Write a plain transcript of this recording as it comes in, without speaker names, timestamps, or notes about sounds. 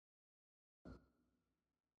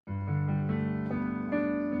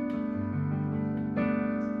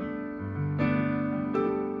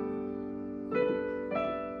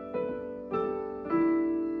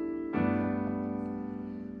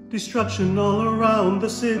Destruction all around the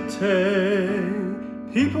city.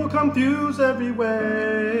 People confused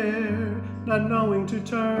everywhere, not knowing to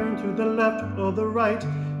turn to the left or the right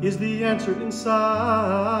is the answer in sight.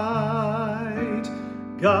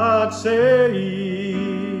 God saying,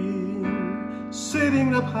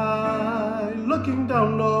 sitting up high, looking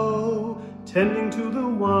down low, tending to the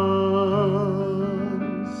ones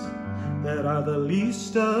that are the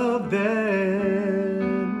least of them.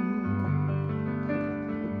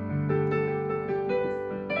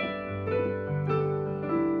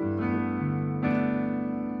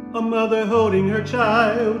 A mother holding her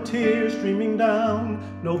child, tears streaming down,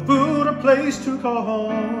 no food or place to call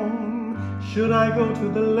home. Should I go to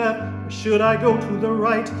the left or should I go to the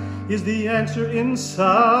right is the answer in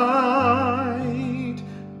sight.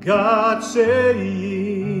 God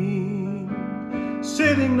saying,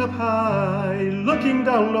 sitting up high, looking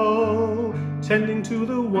down low, tending to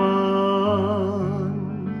the ones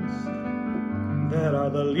that are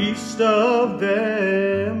the least of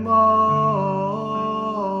them all.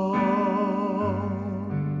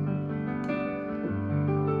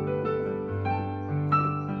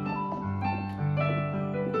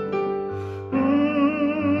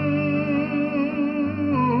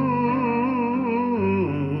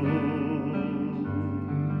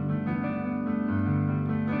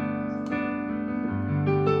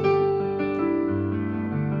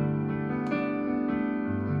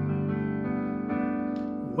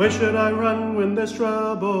 Where should I run when there's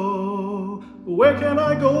trouble? Where can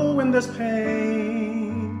I go when there's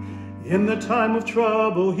pain? In the time of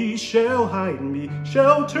trouble, he shall hide me,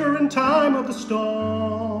 shelter in time of the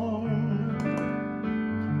storm.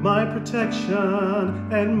 My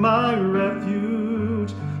protection and my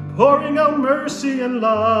refuge, pouring out mercy and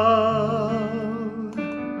love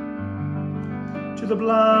to the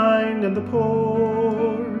blind and the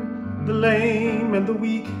poor, the lame and the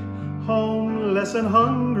weak, homeless and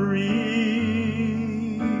hungry.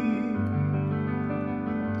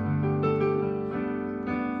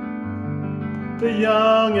 The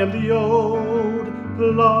young and the old, the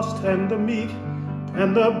lost and the meek,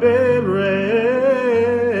 and the barren.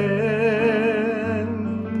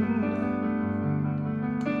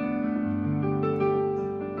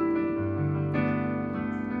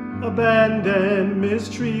 Abandoned,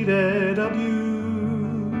 mistreated, abused,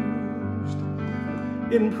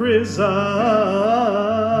 in prison,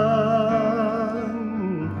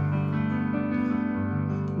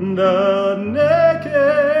 the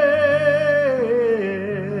naked,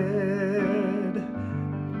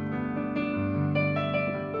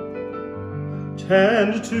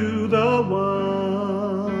 tend to the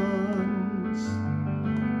ones,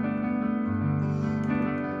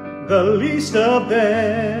 the least of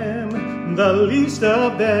them, the least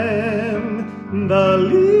of them, the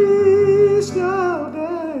least